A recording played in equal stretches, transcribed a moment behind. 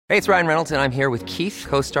Hey, it's Ryan Reynolds, and I'm here with Keith,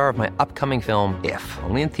 co-star of my upcoming film, If,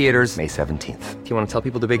 only in theaters May 17th. Do you want to tell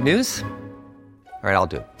people the big news? All right,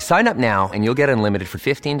 I'll do it. Sign up now and you'll get unlimited for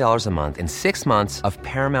 $15 a month and 6 months of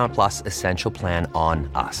Paramount Plus Essential Plan on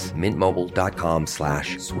us.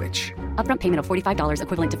 MintMobile.com/switch. Upfront payment of $45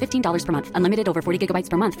 equivalent to $15 per month. Unlimited over 40 gigabytes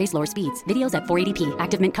per month. Face lower speeds. Videos at 480p.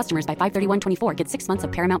 Active Mint customers by 531.24 get 6 months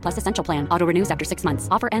of Paramount Plus Essential Plan. Auto renews after 6 months.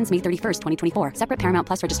 Offer ends May 31st, 2024. Separate Paramount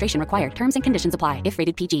Plus registration required. Terms and conditions apply if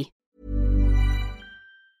rated PG.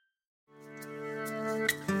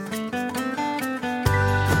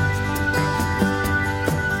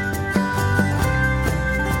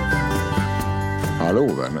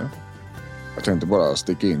 Hallå vänner. Jag tänkte bara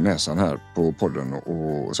sticka in näsan här på podden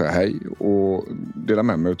och säga hej och dela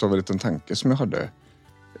med mig av en liten tanke som jag hade,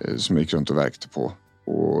 som jag gick runt och verkte på.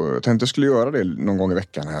 Och jag tänkte jag skulle göra det någon gång i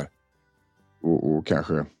veckan här och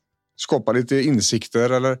kanske skapa lite insikter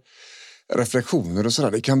eller reflektioner och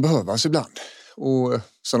sådär. Det kan behövas ibland. Och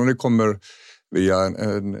sen om det kommer via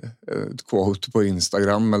ett quote på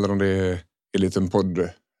Instagram eller om det är en liten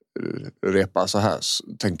poddrepa så här, så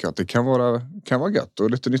tänker jag att det kan vara gött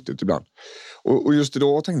och lite nyttigt ibland. Och just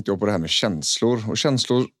idag tänkte jag på det här med känslor. Och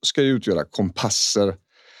känslor ska ju utgöra kompasser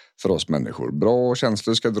för oss människor. Bra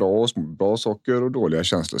känslor ska dra oss mot bra saker och dåliga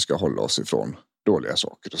känslor ska hålla oss ifrån dåliga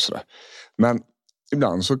saker och sådär. Men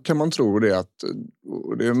ibland så kan man tro det att,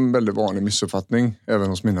 och det är en väldigt vanlig missuppfattning även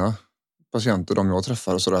hos mina patienter, de jag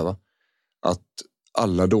träffar och sådär, att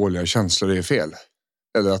alla dåliga känslor är fel.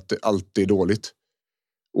 Eller att det alltid är dåligt.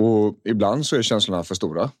 Och ibland så är känslorna för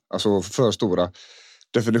stora. Alltså för stora.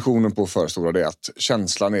 Definitionen på för stora är att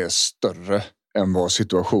känslan är större än vad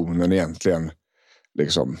situationen egentligen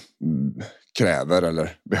liksom kräver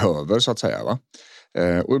eller behöver så att säga, va?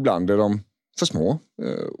 Och ibland är de för små.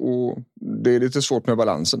 Och det är lite svårt med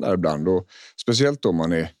balansen där ibland. Och speciellt om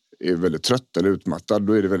man är väldigt trött eller utmattad,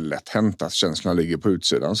 då är det väldigt lätt hänt att känslorna ligger på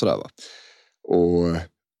utsidan sådär, va? Och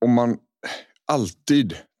om man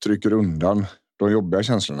alltid trycker undan de jobbiga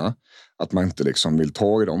känslorna, att man inte liksom vill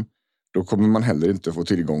ta i dem, då kommer man heller inte få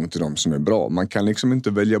tillgång till dem som är bra. Man kan liksom inte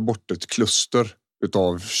välja bort ett kluster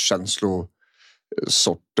utav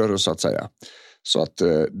känslosorter så att säga. Så att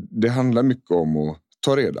det handlar mycket om att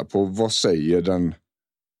ta reda på vad säger den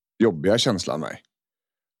jobbiga känslan mig.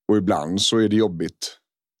 Och ibland så är det jobbigt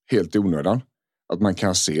helt i onödan. Att man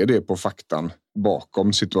kan se det på faktan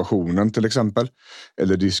bakom situationen till exempel.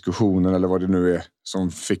 Eller diskussionen eller vad det nu är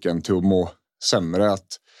som fick en till att må sämre,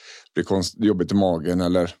 att bli jobbigt i magen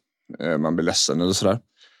eller man blir ledsen eller sådär.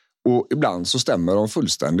 Och ibland så stämmer de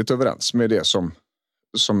fullständigt överens med det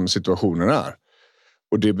som situationen är.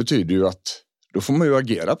 Och det betyder ju att då får man ju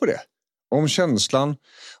agera på det. Om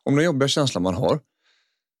den jobbiga känslan man har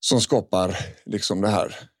som skapar liksom det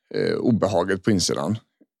här obehaget på insidan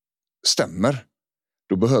stämmer,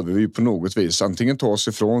 då behöver vi på något vis antingen ta oss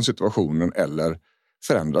ifrån situationen eller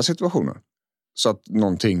förändra situationen. Så att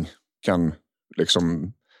någonting kan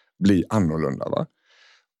liksom bli annorlunda, va?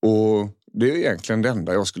 Och det är egentligen det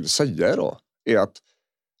enda jag skulle säga idag, är att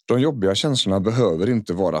de jobbiga känslorna behöver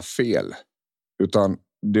inte vara fel, utan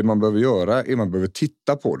det man behöver göra är man behöver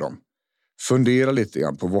titta på dem, fundera lite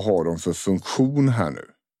grann på vad har de för funktion här nu,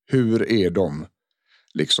 hur är de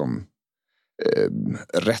liksom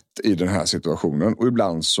rätt i den här situationen. Och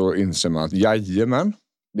ibland så inser man att jajamän,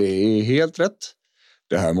 det är helt rätt,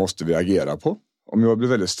 det här måste vi agera på. Om jag blir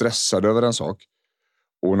väldigt stressad över en sak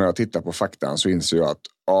och när jag tittar på faktan så inser jag att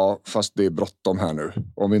ja, fast det är bråttom här nu.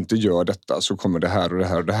 Om vi inte gör detta så kommer det här och det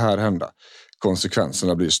här och det här hända.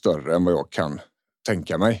 Konsekvenserna blir större än vad jag kan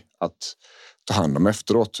tänka mig att ta hand om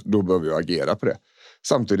efteråt. Då behöver jag agera på det.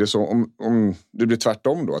 Samtidigt så om det blir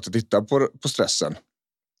tvärtom då, att jag tittar på stressen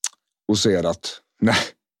och ser att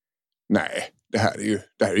nej, det här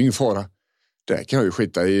är ingen fara. Det här kan jag ju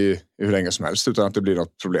skita i hur länge som helst utan att det blir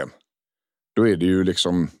något problem. Då är det ju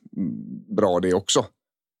liksom bra det också.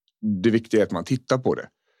 Det viktiga är att man tittar på det.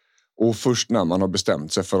 Och först när man har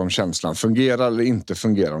bestämt sig för om känslan fungerar eller inte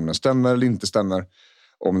fungerar, om den stämmer eller inte stämmer,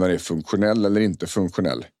 om den är funktionell eller inte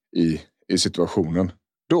funktionell i situationen,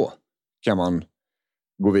 då kan man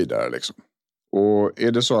gå vidare liksom. Och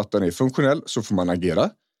är det så att den är funktionell så får man agera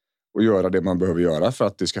och göra det man behöver göra för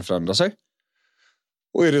att det ska förändra sig.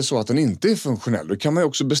 Och är det så att den inte är funktionell, då kan man ju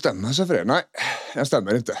också bestämma sig för det. Nej, den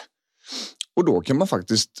stämmer inte. Och då kan man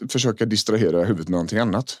faktiskt försöka distrahera huvudet med någonting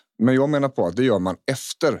annat. Men jag menar på att det gör man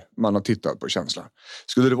efter man har tittat på känslan.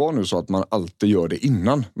 Skulle det vara nu så att man alltid gör det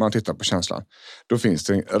innan man tittar på känslan, då finns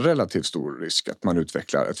det en relativt stor risk att man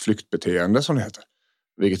utvecklar ett flyktbeteende som det heter.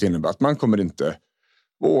 Vilket innebär att man kommer inte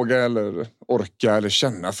våga eller orka eller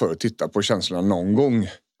känna för att titta på känslorna någon gång.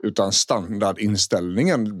 Utan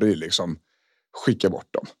standardinställningen blir liksom skicka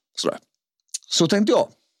bort dem. Sådär. Så tänkte jag.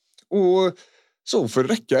 Och så får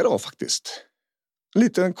det räcka idag faktiskt. En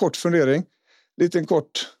liten kort fundering. Liten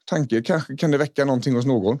kort tanke. Kanske kan det väcka någonting hos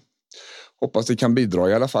någon. Hoppas det kan bidra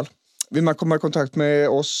i alla fall. Vill man komma i kontakt med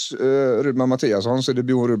oss, Rudman Mattiasson, så är det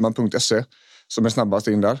bjornrudman.se som är snabbast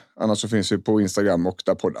in där. Annars så finns vi på Instagram och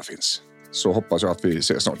där poddar finns. Så hoppas jag att vi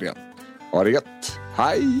ses snart igen. Ha det gött.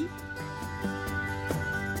 Hej!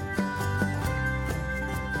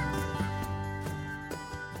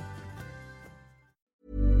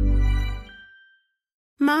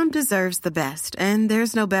 Mom deserves the best, and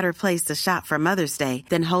there's no better place to shop for Mother's Day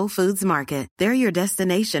than Whole Foods Market. They're your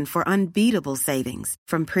destination for unbeatable savings,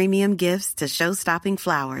 from premium gifts to show-stopping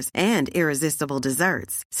flowers and irresistible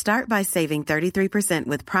desserts. Start by saving 33%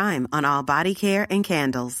 with Prime on all body care and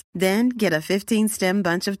candles. Then get a 15-stem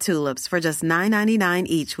bunch of tulips for just $9.99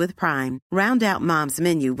 each with Prime. Round out Mom's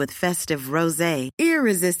menu with festive rosé,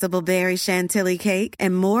 irresistible berry chantilly cake,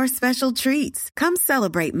 and more special treats. Come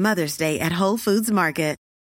celebrate Mother's Day at Whole Foods Market.